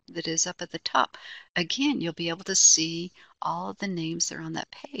number that is up at the top, again, you'll be able to see all of the names that are on that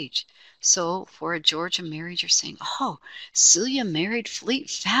page. So for a Georgia marriage, you're saying, oh, Celia married Fleet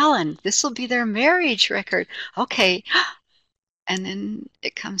Fallon. This will be their marriage record. Okay. And then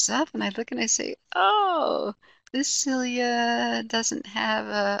it comes up and I look and I say, oh, this Celia doesn't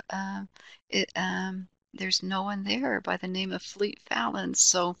have there's no one there by the name of Fleet Fallon.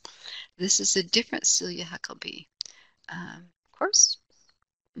 So this is a different Celia Huckabee. Of course,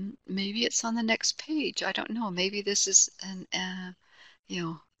 maybe it's on the next page. I don't know. Maybe this is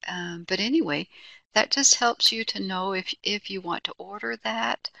but anyway, that just helps you to know if you want to order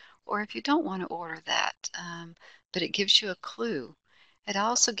that or if you don't want to order that. But it gives you a clue. It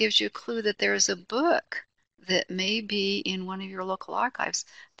also gives you a clue that there is a book that may be in one of your local archives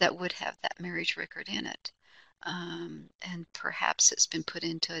that would have that marriage record in it. And perhaps it's been put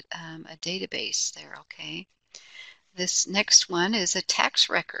into a database there, okay? This next one is a tax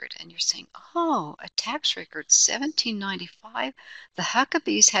record, and you're saying, oh, a tax record, 1795. The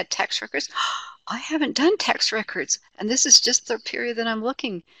Huckabees had tax records. I haven't done tax records, and this is just the period that I'm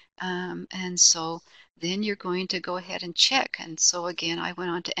looking. And so then you're going to go ahead and check. And so again, I went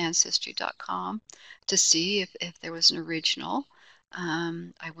on to ancestry.com to see if there was an original.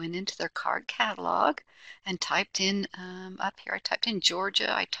 I went into their card catalog and typed in, up here, I typed in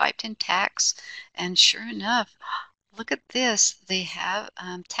Georgia, I typed in tax, and sure enough, look at this. They have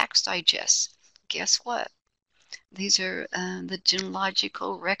tax digests. Guess what? These are the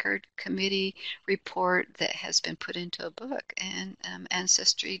Genealogical Record Committee report that has been put into a book, and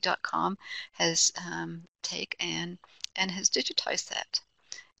Ancestry.com has and has digitized that.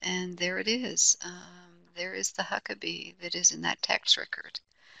 And there it is. There is the Huckabee that is in that tax record.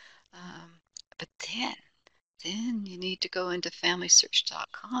 But then you need to go into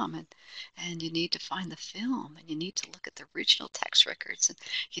FamilySearch.com and you need to find the film and you need to look at the original tax records and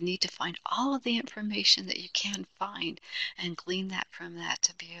you need to find all of the information that you can find and glean that from that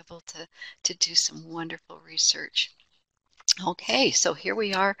to be able to do some wonderful research. Okay, so here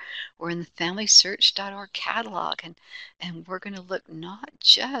we are. We're in the FamilySearch.org catalog, and we're going to look not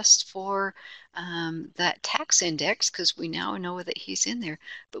just for that tax index, because we now know that he's in there,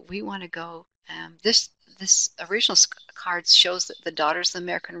 but we want to go. This original card shows that the Daughters of the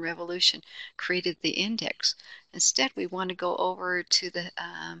American Revolution created the index. Instead, we want to go over to the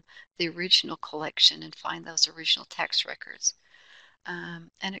original collection and find those original tax records. And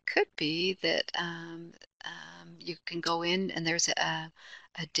it could be that you can go in and there's a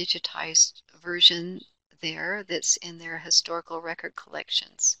digitized version there that's in their historical record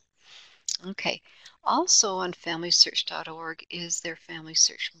collections. Okay, also on FamilySearch.org is their Family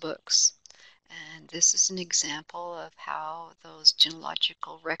Search books. And this is an example of how those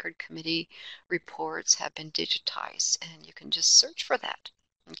Genealogical Record Committee reports have been digitized. And you can just search for that.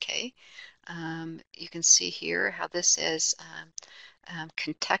 Okay, you can see here how this says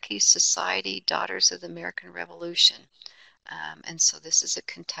Kentucky Society, Daughters of the American Revolution. And so this is a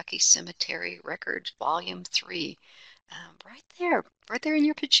Kentucky Cemetery Records, Volume 3. Right there in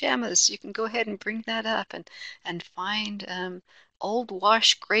your pajamas. You can go ahead and bring that up and find Old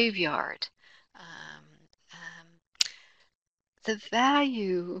Wash Graveyard. The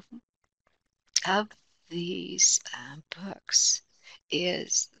value of these books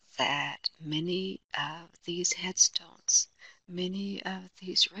is that many of these headstones, many of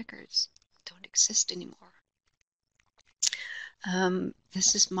these records don't exist anymore.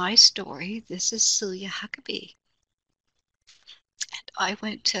 This is my story. This is Celia Huckabee. And I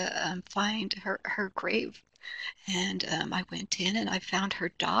went to find her grave. And I went in and I found her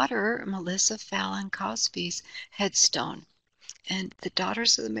daughter, Melissa Fallon Cosby's headstone. And the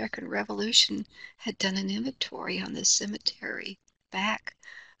Daughters of the American Revolution had done an inventory on this cemetery back,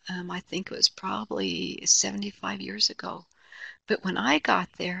 I think it was probably 75 years ago. But when I got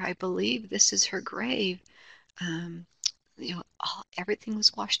there, I believe this is her grave. Everything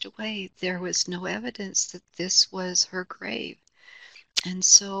was washed away. There was no evidence that this was her grave. And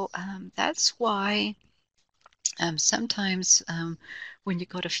so that's why sometimes when you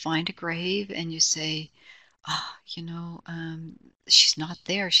go to find a grave and you say, she's not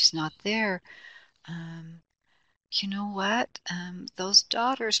there, she's not there. You know what? Those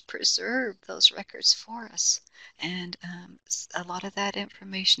daughters preserve those records for us. And a lot of that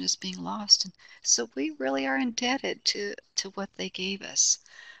information is being lost. And so we really are indebted to what they gave us.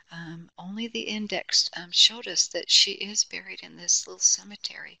 Only the index showed us that she is buried in this little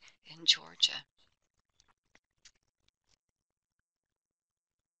cemetery in Georgia.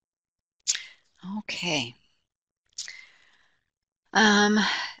 Okay.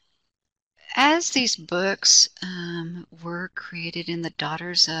 As these books were created in the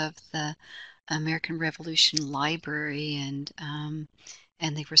Daughters of the American Revolution Library, and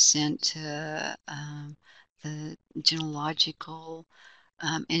they were sent to the genealogical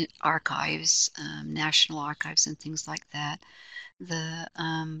archives, national archives, and things like that. The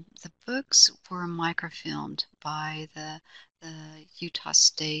books were microfilmed by the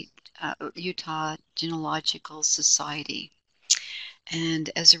Utah Genealogical Society. And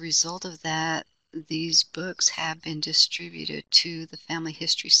as a result of that, these books have been distributed to the family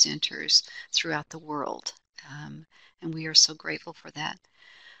history centers throughout the world. And we are so grateful for that.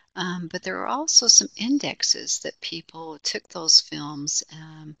 But there are also some indexes that people took those films.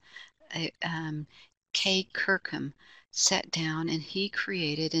 Kay Kirkham sat down and he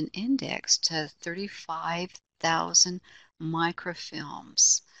created an index to 35,000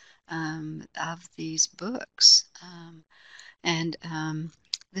 microfilms of these books. And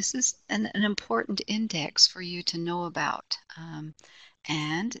this is an important index for you to know about.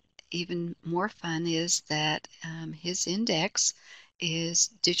 And even more fun is that his index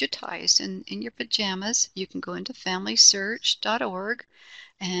is digitized in your pajamas. You can go into FamilySearch.org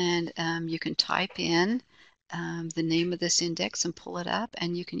and you can type in the name of this index and pull it up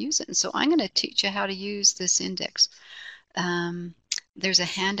and you can use it. And so I'm going to teach you how to use this index. There's a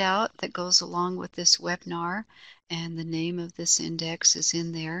handout that goes along with this webinar, and the name of this index is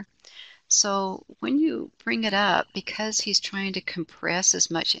in there. So when you bring it up, because he's trying to compress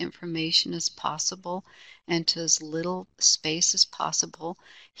as much information as possible into as little space as possible,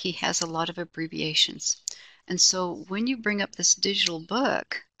 he has a lot of abbreviations. And so when you bring up this digital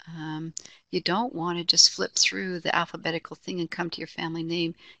book, you don't want to just flip through the alphabetical thing and come to your family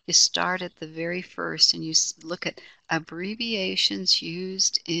name. You start at the very first and you look at abbreviations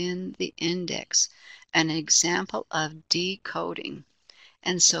used in the index, an example of decoding.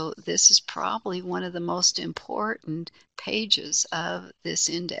 And so this is probably one of the most important pages of this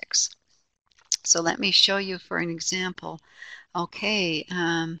index. So let me show you for an example. Okay,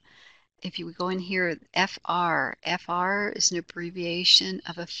 if you go in here, FR is an abbreviation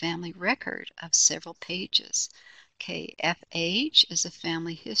of a family record of several pages. Okay, FH is a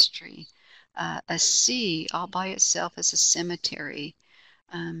family history. A C all by itself is a cemetery.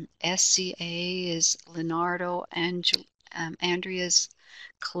 SCA is Leonardo Andrea's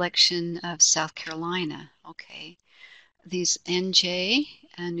collection of South Carolina. Okay, these NJ,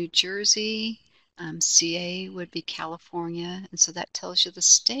 New Jersey, CA would be California, and so that tells you the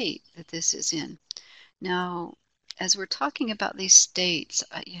state that this is in. Now, as we're talking about these states,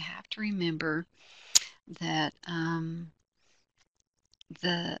 you have to remember that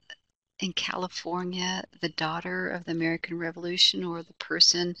in California, the daughter of the American Revolution, or the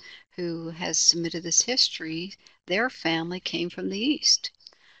person who has submitted this history, their family came from the East.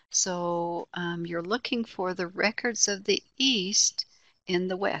 So you're looking for the records of the East in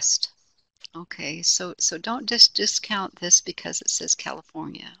the West. Okay, so don't just discount this because it says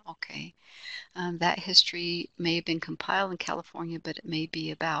California. Okay, that history may have been compiled in California, but it may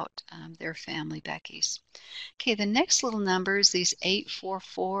be about their family back east. Okay, the next little numbers, these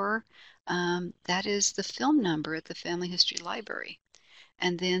 844, that is the film number at the Family History Library.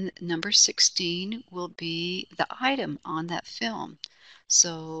 And then number 16 will be the item on that film.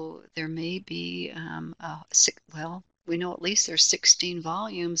 So there may be, well, we know at least there's 16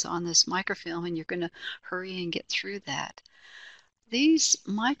 volumes on this microfilm, and you're going to hurry and get through that. These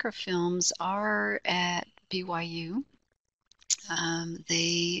microfilms are at BYU.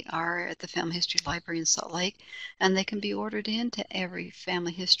 They are at the Family History Library in Salt Lake, and they can be ordered into every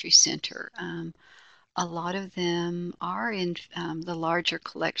Family History Center. A lot of them are in the larger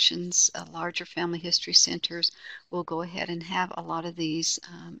collections. Larger family history centers will go ahead and have a lot of these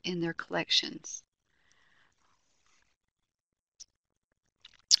in their collections.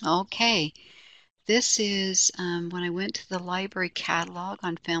 Okay, this is when I went to the library catalog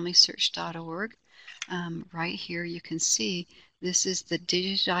on FamilySearch.org. Right here you can see this is the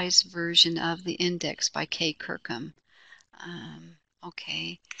digitized version of the index by Kay Kirkham.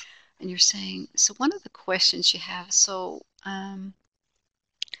 Okay. And you're saying, so one of the questions you have, so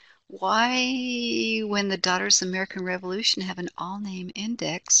why, when the Daughters of the American Revolution have an all-name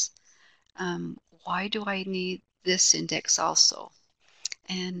index, why do I need this index also?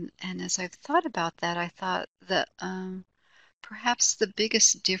 And as I've thought about that, I thought that perhaps the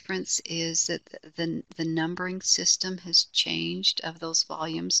biggest difference is that the numbering system has changed of those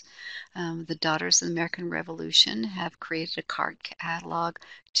volumes. The Daughters of the American Revolution have created a card catalog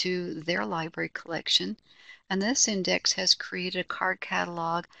to their library collection, and this index has created a card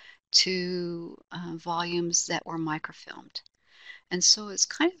catalog to volumes that were microfilmed. And so it's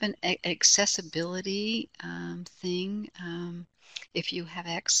kind of an accessibility thing. If you have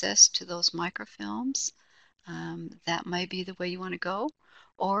access to those microfilms, that might be the way you want to go.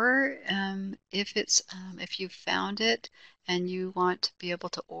 Or if you found it and you want to be able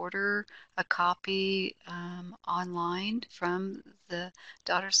to order a copy online from the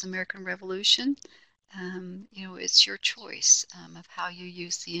Daughters of the American Revolution, it's your choice of how you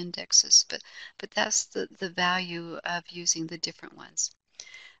use the indexes. But that's the value of using the different ones.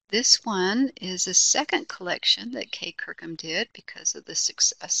 This one is a second collection that Kay Kirkham did because of the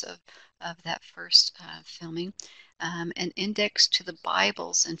success of that first filming, an index to the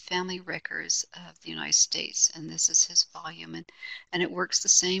Bibles and family records of the United States. And this is his volume. And it works the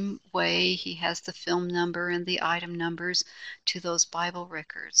same way. He has the film number and the item numbers to those Bible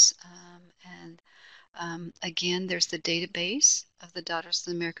records. Again, there's the database of the Daughters of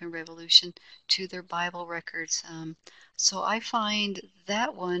the American Revolution to their Bible records. So I find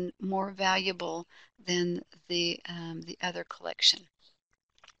that one more valuable than the other collection.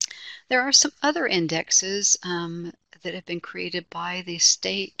 There are some other indexes that have been created by the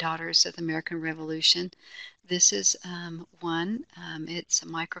state Daughters of the American Revolution. This is one. It's a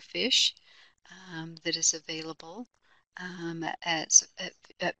microfiche that is available.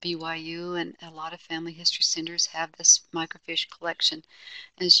 at BYU, and a lot of family history centers have this microfiche collection.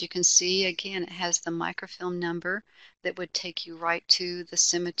 As you can see, again, it has the microfilm number that would take you right to the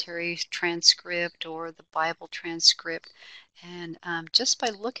cemetery transcript or the Bible transcript. And just by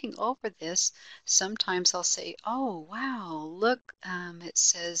looking over this, sometimes I'll say, oh, wow, look, it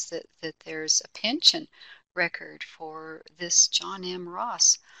says that there's a pension record for this John M.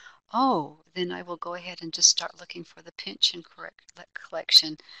 Ross. Oh, then I will go ahead and just start looking for the pension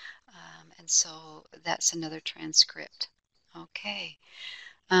collection. And so that's another transcript. Okay.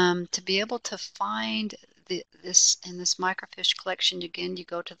 To be able to find this in this microfiche collection, again, you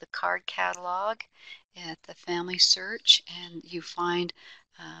go to the card catalog at the family search and you find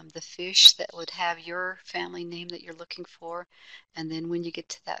the fish that would have your family name that you're looking for. And then when you get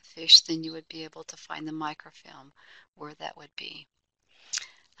to that fish, then you would be able to find the microfilm where that would be.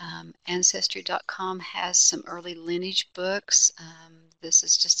 Ancestry.com has some early lineage books. This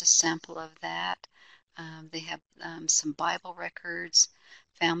is just a sample of that. They have some Bible records.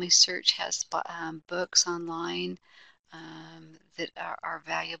 Family Search has books online that are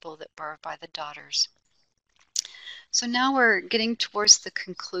valuable that were by the daughters. So now we're getting towards the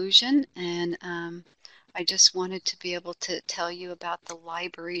conclusion, and I just wanted to be able to tell you about the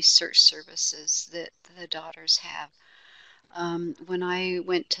library search services that the daughters have. When I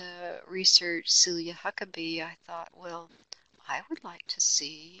went to research Celia Huckabee, I thought, well, I would like to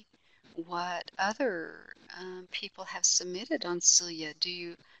see what other people have submitted on Celia.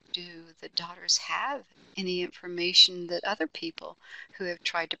 Do the daughters have any information that other people who have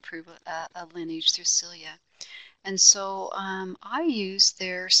tried to prove a lineage through Celia? And so I use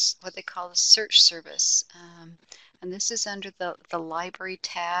their what they call the search service, and this is under the library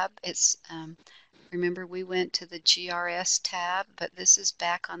tab. It's remember, we went to the GRS tab, but this is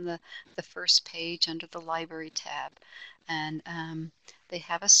back on the first page under the library tab. And they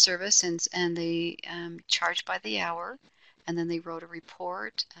have a service, and they charge by the hour. And then they wrote a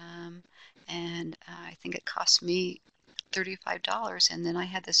report, and I think it cost me $35. And then I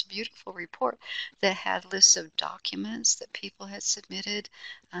had this beautiful report that had lists of documents that people had submitted,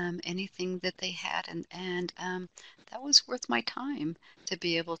 anything that they had, and that was worth my time to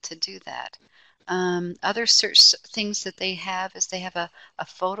be able to do that. Other search things that they have is they have a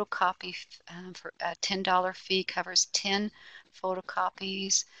photocopy for a $10 fee, covers 10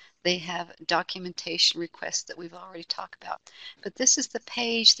 photocopies. They have documentation requests that we've already talked about. But this is the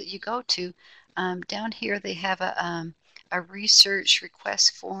page that you go to. Down here they have a research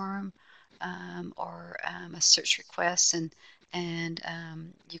request form or a search request, and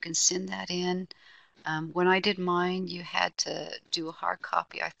you can send that in. When I did mine, you had to do a hard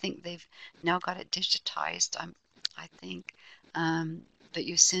copy. I think they've now got it digitized, I think. But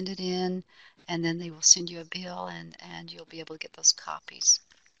you send it in, and then they will send you a bill, and you'll be able to get those copies.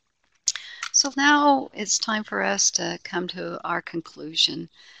 So now it's time for us to come to our conclusion.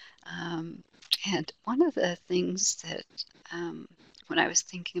 And one of the things that when I was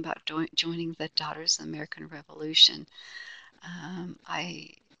thinking about joining the Daughters of the American Revolution, I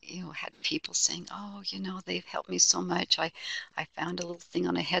had people saying, oh, they've helped me so much. I found a little thing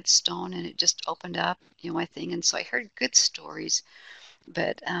on a headstone and it just opened up, my thing. And so I heard good stories.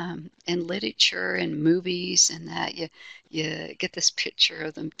 But in literature and movies and that, you get this picture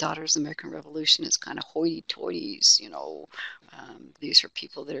of the Daughters of the American Revolution as kind of hoity-toities, these are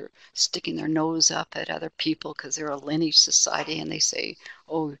people that are sticking their nose up at other people because they're a lineage society, and they say,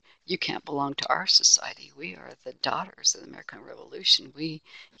 oh, you can't belong to our society. We are the Daughters of the American Revolution.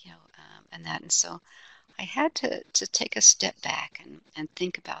 And that. And so I had to take a step back and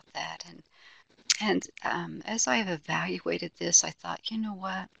think about that. And as I have evaluated this, I thought, you know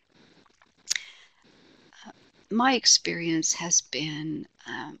what? My experience has been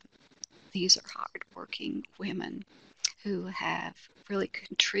these are hardworking women who have really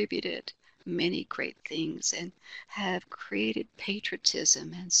contributed many great things and have created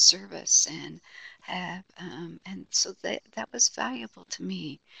patriotism and service and have and so that was valuable to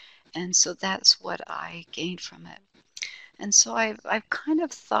me, and so that's what I gained from it. And so I've kind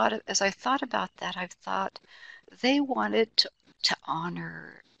of thought, as I thought about that, I've thought they wanted to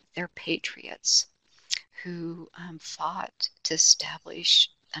honor their patriots who fought to establish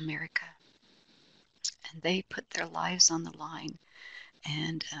America, and they put their lives on the line.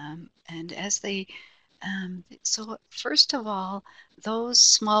 And as they, so first of all, those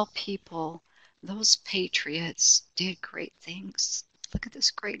small people, those patriots did great things. Look at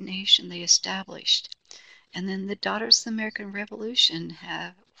this great nation they established. And then the Daughters of the American Revolution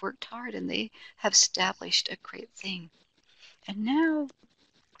have worked hard, and they have established a great thing. And now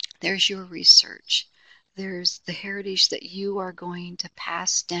there's your research. There's the heritage that you are going to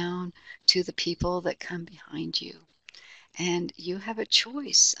pass down to the people that come behind you. And you have a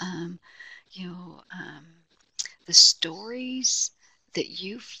choice. You know, the stories that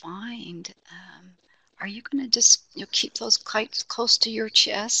you find, are you going to just keep those quite close to your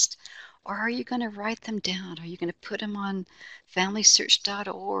chest? Or are you going to write them down? Are you going to put them on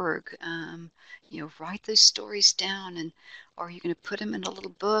familysearch.org? Write those stories down, or are you going to put them in a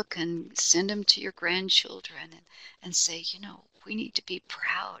little book and send them to your grandchildren and say, we need to be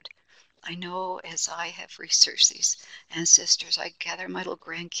proud. I know as I have researched these ancestors, I gather my little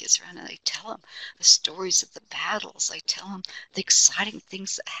grandkids around and I tell them the stories of the battles. I tell them the exciting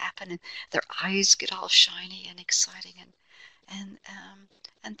things that happen, and their eyes get all shiny and exciting.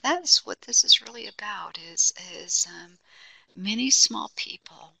 And that's what this is really about, is many small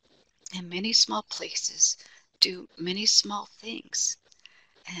people in many small places do many small things,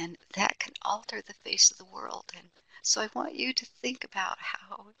 and that can alter the face of the world. And so I want you to think about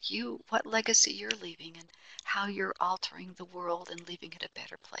what legacy you're leaving and how you're altering the world and leaving it a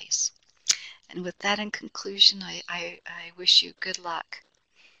better place. And with that in conclusion, I wish you good luck.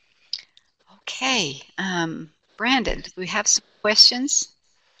 Okay, Brandon, do we have some questions?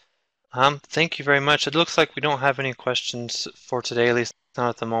 Thank you very much. It looks like we don't have any questions for today, at least not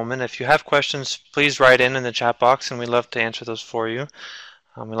at the moment. If you have questions, please write in the chat box, and we'd love to answer those for you.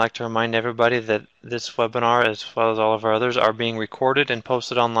 We'd like to remind everybody that this webinar, as well as all of our others, are being recorded and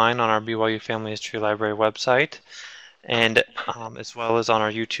posted online on our BYU Family History Library website, and as well as on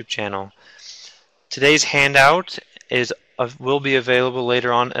our YouTube channel. Today's handout will be available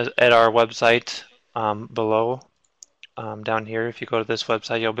later on at our website below. Down here, if you go to this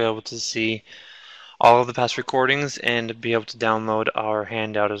website, you'll be able to see all of the past recordings and be able to download our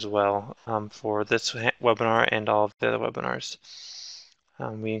handout as well for this webinar and all of the other webinars.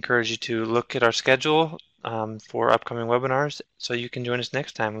 We encourage you to look at our schedule for upcoming webinars so you can join us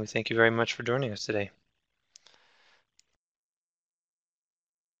next time. We thank you very much for joining us today.